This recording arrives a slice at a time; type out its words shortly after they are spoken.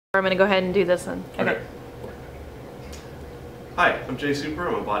I'm gonna go ahead and do this one. Okay. Hi, I'm Jay Super.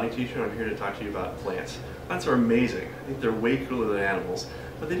 I'm a botany teacher, and I'm here to talk to you about plants. Plants are amazing. I think they're way cooler than animals,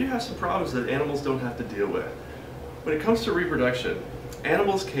 but they do have some problems that animals don't have to deal with. When it comes to reproduction,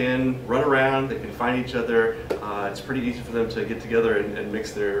 animals can run around, they can find each other. It's pretty easy for them to get together and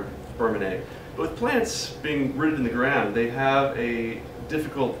mix their sperm and egg. But with plants being rooted in the ground, they have an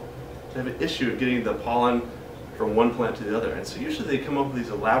issue of getting the pollen from one plant to the other. And so usually they come up with these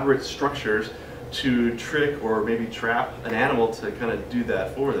elaborate structures to trick or maybe trap an animal to kind of do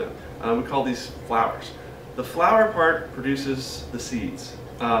that for them. We call these flowers. The flower part produces the seeds.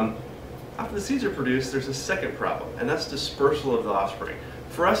 After the seeds are produced, there's a second problem, and that's dispersal of the offspring.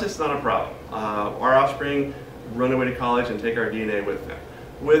 For us, it's not a problem. Our offspring run away to college and take our DNA with them.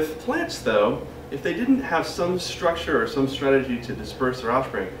 With plants, though, if they didn't have some structure or some strategy to disperse their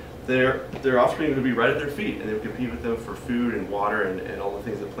offspring offspring would be right at their feet, and they would compete with them for food and water and all the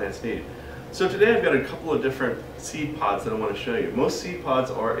things that plants need. So today I've got a couple of different seed pods that I want to show you. Most seed pods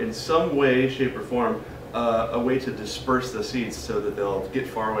are in some way, shape, or form a way to disperse the seeds so that they'll get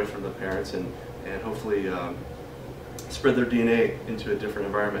far away from the parents and hopefully spread their DNA into a different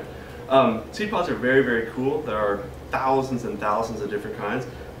environment. Seed pods are very, very cool. There are thousands and thousands of different kinds.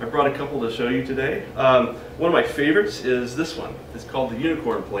 I brought a couple to show you today. One of my favorites is this one. It's called the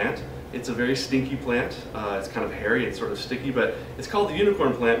unicorn plant. It's a very stinky plant. It's kind of hairy and sort of sticky, but it's called the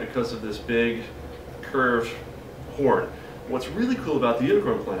unicorn plant because of this big curved horn. What's really cool about the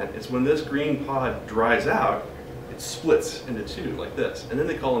unicorn plant is when this green pod dries out, it splits into two like this, and then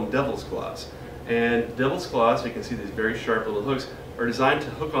they call them devil's claws. And devil's claws, you can see these very sharp little hooks, are designed to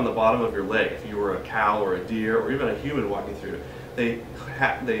hook on the bottom of your leg. If you were a cow or a deer or even a human walking through, they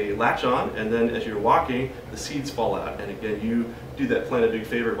latch on, and then as you're walking, the seeds fall out. And again, you do that plant a big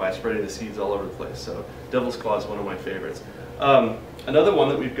favor by spreading the seeds all over the place. So devil's claw is one of my favorites. Another one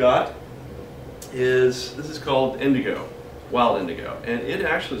that we've got is, this is called indigo, wild indigo. And it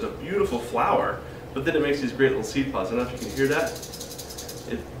actually is a beautiful flower, but then it makes these great little seed pods. I don't know if you can hear that.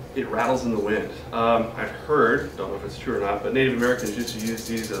 It rattles in the wind. I've heard, don't know if it's true or not, but Native Americans used to use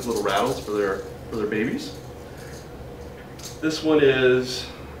these as little rattles for their babies. This one is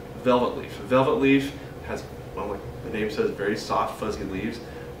velvet leaf. Velvet leaf has, well, like the name says, very soft, fuzzy leaves.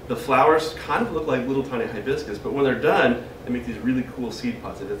 The flowers kind of look like little tiny hibiscus, but when they're done, they make these really cool seed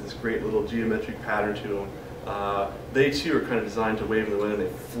pods. They have this great little geometric pattern to them. They too are kind of designed to wave in the wind, and they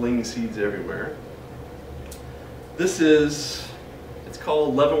fling seeds everywhere. This is, it's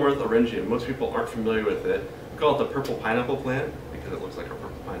called Leavenworth Orangeum. Most people aren't familiar with it. We call it the purple pineapple plant because it looks like a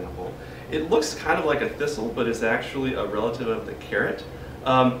purple pineapple. It looks kind of like a thistle, but it's actually a relative of the carrot.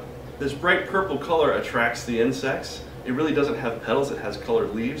 This bright purple color attracts the insects. It really doesn't have petals, it has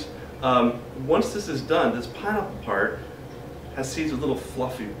colored leaves. Once this is done, this pineapple part has seeds with little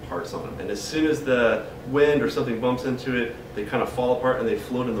fluffy parts on them. And as soon as the wind or something bumps into it, they kind of fall apart and they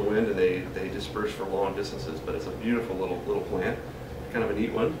float in the wind and they disperse for long distances. But it's a beautiful little plant, kind of a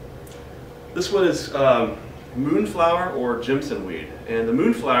neat one. This one is moonflower or Jimson weed. And the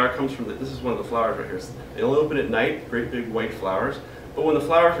moonflower comes from, this is one of the flowers right here. They only open at night, great big white flowers. But when the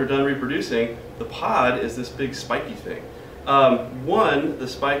flowers are done reproducing, the pod is this big spiky thing. The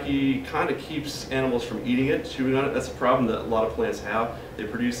spiky kind of keeps animals from eating it, chewing on it. That's a problem that a lot of plants have. They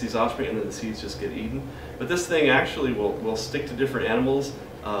produce these offspring and then the seeds just get eaten. But this thing actually will stick to different animals,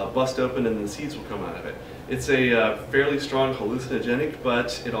 bust open, and then the seeds will come out of it. It's a fairly strong hallucinogenic,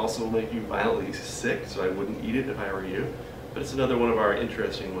 but it also will make you violently sick, so I wouldn't eat it if I were you. But it's another one of our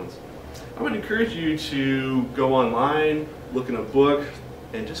interesting ones. I would encourage you to go online, look in a book,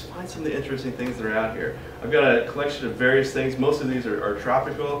 and just find some of the interesting things that are out here. I've got a collection of various things. Most of these are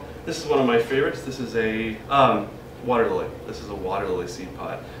tropical. This is one of my favorites. This is a water lily. This is a water lily seed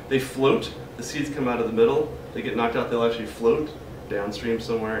pod. They float. The seeds come out of the middle. They get knocked out. They'll actually float downstream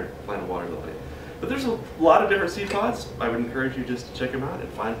somewhere and plant a water lily. But there's a lot of different seed pods. I would encourage you just to check them out and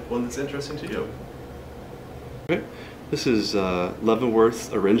find one that's interesting to you. Okay. This is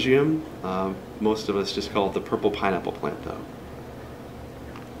Leavenworth Orangeum. Most of us just call it the purple pineapple plant though.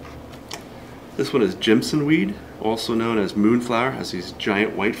 This one is Jimson weed, also known as moonflower. Has these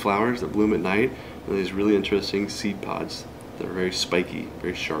giant white flowers that bloom at night, and these really interesting seed pods that are very spiky,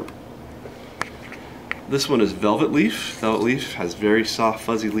 very sharp. This one is velvet leaf. Velvet leaf has very soft,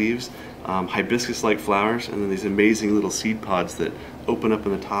 fuzzy leaves, hibiscus-like flowers, and then these amazing little seed pods that open up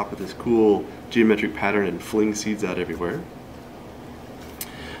in the top with this cool geometric pattern and fling seeds out everywhere.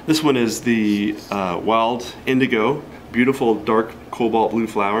 This one is the wild indigo. Beautiful dark cobalt blue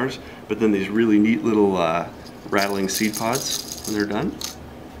flowers, but then these really neat little rattling seed pods when they're done.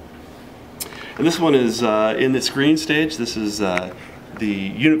 And this one is in its green stage. This is the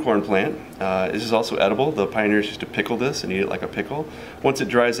unicorn plant. This is also edible. The pioneers used to pickle this and eat it like a pickle. Once it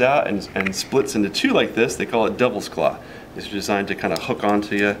dries out and splits into two like this, they call it devil's claw. It's designed to kind of hook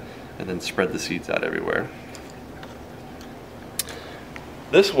onto you and then spread the seeds out everywhere.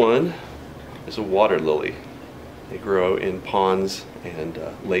 This one is a water lily. They grow in ponds and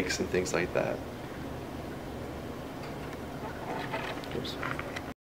lakes and things like that. Oops.